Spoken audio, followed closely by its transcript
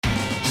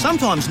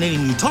Sometimes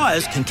needing new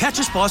tyres can catch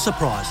us by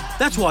surprise.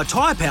 That's why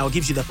Tyre Power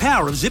gives you the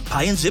power of zip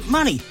pay and zip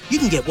money. You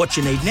can get what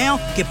you need now,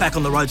 get back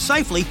on the road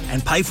safely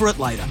and pay for it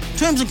later.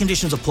 Terms and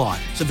conditions apply.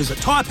 So visit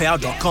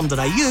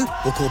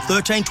tyrepower.com.au or call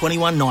 13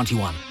 21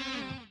 91.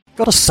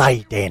 Got to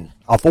say, Dan,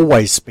 I've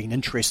always been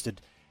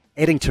interested.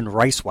 Addington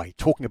Raceway,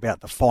 talking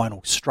about the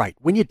final straight.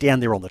 When you're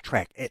down there on the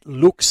track, it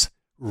looks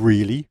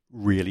really,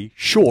 really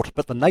short.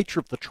 But the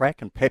nature of the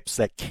track and perhaps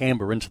that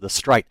camber into the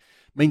straight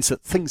means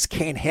that things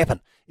can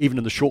happen, even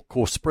in the short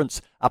course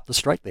sprints up the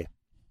straight there.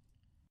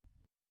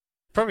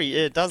 Probably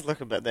it does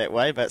look a bit that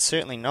way, but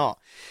certainly not.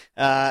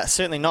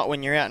 Certainly not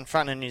when you're out in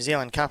front of New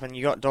Zealand Cup and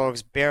you got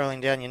dogs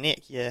barreling down your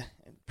neck. Yeah,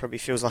 it probably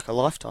feels like a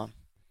lifetime.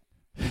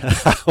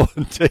 Oh,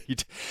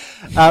 indeed.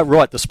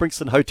 Right, the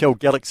Springston Hotel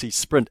Galaxy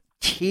Sprint.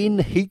 10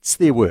 heats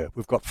there were.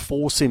 We've got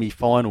 4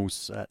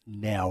 semi-finals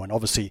now, and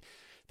obviously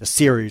the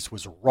series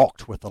was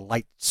rocked with the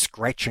late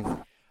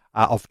scratching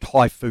of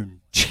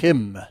Typhoon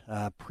Tim,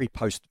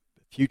 pre-post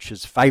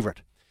Futures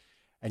favourite.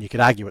 And you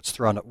could argue it's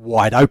thrown it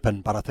wide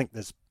open, but I think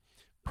there's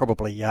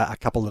probably a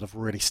couple that have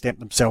really stamped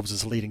themselves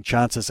as leading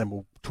chances, and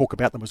we'll talk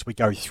about them as we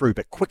go through.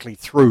 But quickly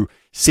through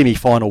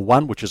semi-final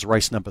 1, which is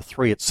race number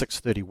 3 at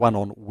 6:31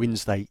 on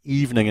Wednesday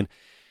evening. And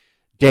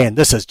Dan,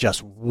 this is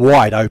just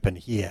wide open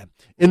here.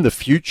 In the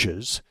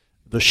Futures,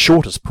 the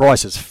shortest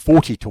price is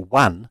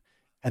 40-1,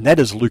 and that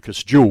is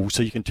Lucas Jewell,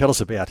 so you can tell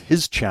us about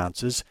his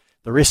chances.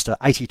 The rest are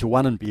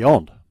 80-1 and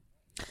beyond.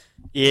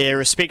 Yeah,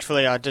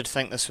 respectfully, I did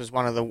think this was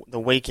one of the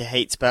weaker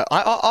heats, but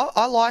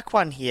I like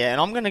one here, and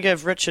I'm going to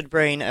give Richard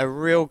Breen a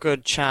real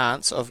good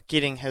chance of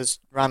getting his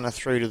runner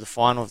through to the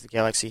final of the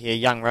Galaxy here,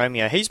 Young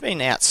Romeo. He's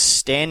been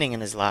outstanding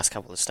in his last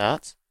couple of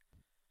starts.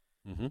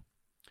 Mm-hmm.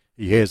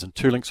 He has, and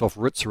 2 lengths off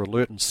Ritzer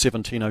Alert in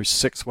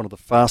 17.06, one of the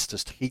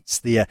fastest heats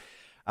there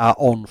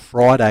on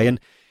Friday. And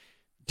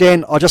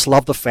Dan, I just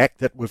love the fact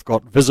that we've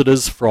got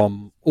visitors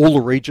from all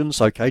the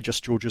regions, okay,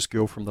 just Georgia's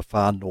girl from the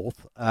far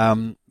north,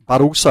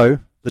 but also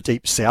the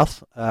deep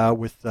south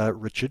with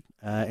Richard,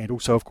 and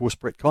also, of course,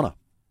 Brett Connor.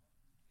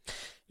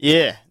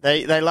 Yeah,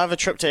 they love a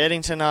trip to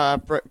Addington,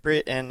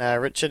 Brett and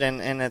Richard,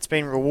 and it's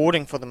been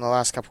rewarding for them the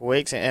last couple of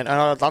weeks, and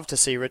I'd love to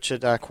see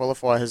Richard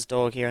qualify his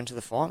dog here into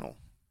the final.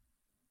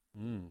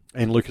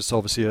 And Lucas,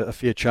 obviously, a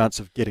fair chance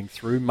of getting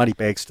through.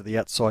 Moneybags to the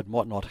outside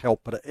might not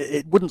help, but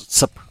it wouldn't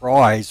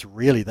surprise,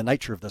 really, the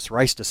nature of this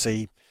race to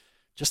see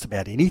just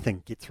about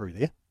anything get through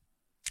there.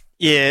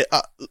 Yeah,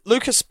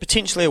 Lucas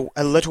potentially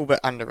a little bit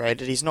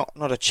underrated. He's not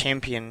a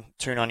champion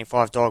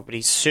 295 dog, but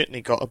he's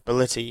certainly got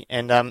ability,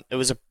 and it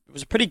was a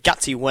pretty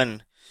gutsy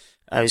win.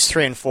 He was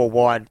 3 and 4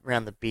 wide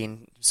round the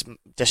bend,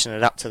 dishing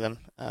it up to them.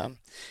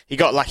 He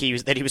got lucky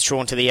that he was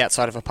drawn to the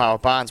outside of a Power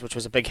Barnes, which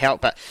was a big help.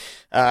 But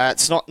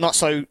it's not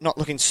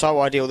looking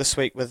so ideal this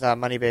week with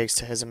Moneybags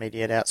to his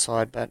immediate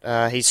outside.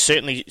 But he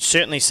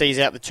certainly sees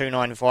out the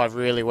 295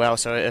 really well.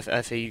 So if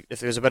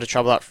there was a bit of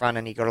trouble up front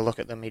and he got a look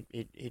at them,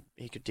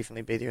 he could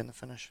definitely be there in the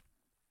finish.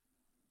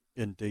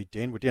 Indeed,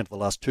 Dan. We're down to the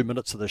last 2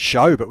 minutes of the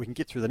show, but we can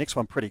get through the next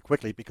one pretty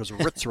quickly because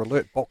Ritzer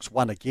Alert box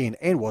 1 again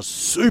and was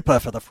super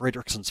for the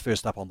Fredricksons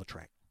first up on the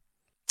track.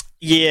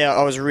 Yeah,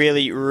 I was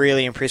really,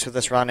 really impressed with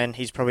this run, and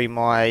he's probably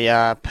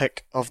my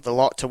pick of the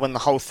lot to win the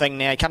whole thing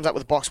now. He comes up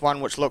with box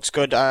 1, which looks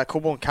good.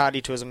 Coolborn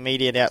Cardi to his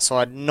immediate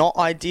outside. Not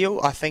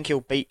ideal. I think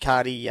he'll beat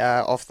Cardi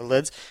off the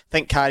lids. I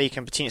think Cardi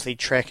can potentially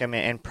track him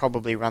and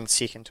probably run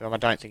second to him. I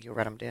don't think he'll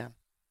run him down.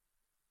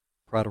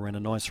 Prada ran a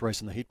nice race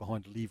in the heat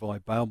behind Levi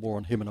Bale. More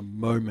on him in a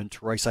moment.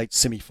 Race 8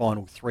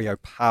 semi-final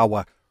 3-0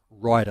 Power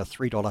Rider,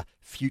 $3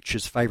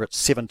 Futures favourite,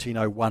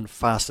 17.01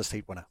 fastest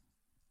heat winner.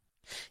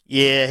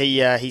 Yeah,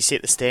 he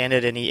set the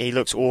standard, and he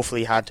looks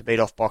awfully hard to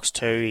beat off box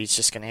 2. He's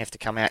just going to have to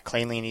come out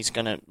cleanly,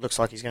 and looks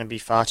like he's going to be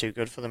far too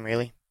good for them,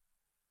 really.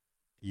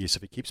 Yes,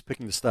 if he keeps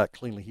picking the start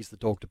cleanly, he's the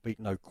dog to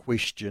beat, no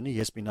question. He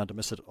has been under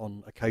miss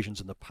on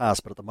occasions in the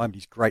past, but at the moment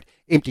he's great.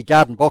 Empty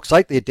Garden box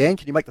 8 there, Dan.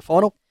 Can you make the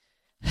final?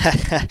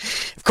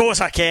 Of course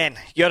I can.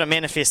 You got to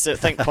manifest it,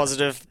 think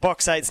positive.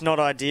 Box 8's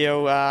not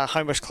ideal.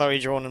 Homebush Chloe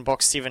drawn in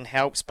box 7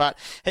 helps, but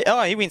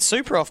he went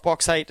super off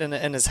box 8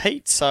 in his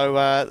heat.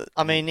 So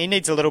he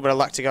needs a little bit of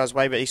luck to go his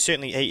way, but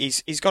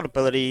he's got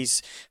ability.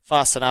 He's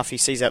fast enough. He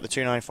sees out the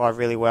 295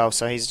 really well.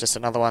 So he's just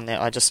another one that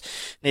I just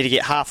need to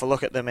get half a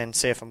look at them and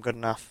see if I'm good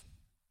enough.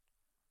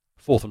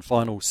 Fourth and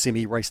final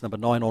semi race number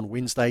 9 on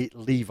Wednesday.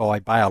 Levi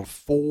Bale,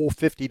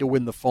 $4.50 to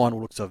win the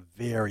final. Looks a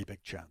very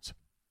big chance.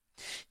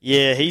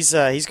 Yeah, he's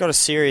got a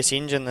serious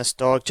engine, this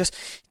dog.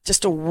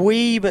 Just a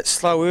wee bit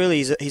slow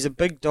early. He's a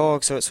big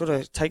dog, so it sort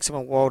of takes him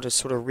a while to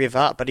sort of rev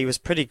up, but he was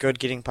pretty good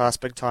getting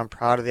past Big Time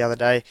Prada the other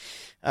day.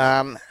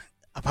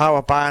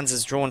 Apawa Barnes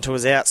is drawn to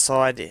his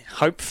outside,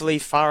 hopefully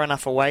far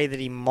enough away that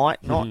he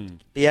might not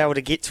be able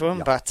to get to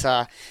him, but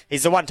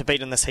he's the one to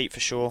beat in this heat for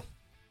sure.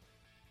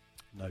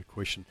 No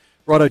question.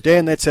 Righto,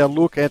 Dan, that's our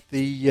look at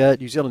the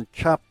New Zealand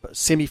Cup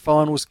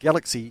semi-finals,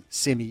 Galaxy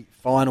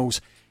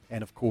semi-finals.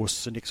 And, of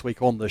course, next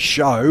week on the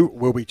show,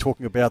 we'll be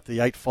talking about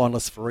the 8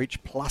 finalists for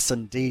each, plus,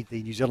 indeed,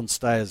 the New Zealand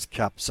Stayers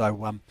Cup.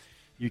 So,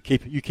 You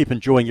keep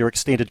enjoying your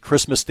extended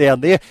Christmas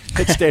down there.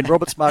 It's Dan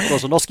Roberts, Mark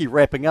Rosanowski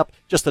wrapping up.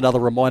 Just another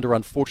reminder,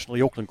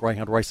 unfortunately, Auckland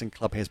Greyhound Racing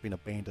Club has been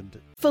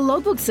abandoned. For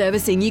logbook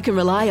servicing you can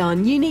rely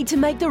on, you need to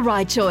make the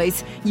right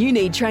choice. You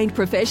need trained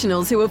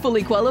professionals who are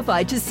fully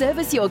qualified to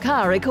service your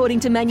car according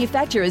to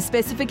manufacturer's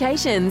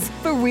specifications.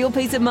 For real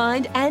peace of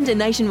mind and a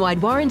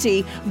nationwide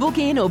warranty, book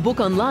in or book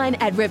online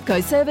at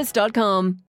repcoservice.com.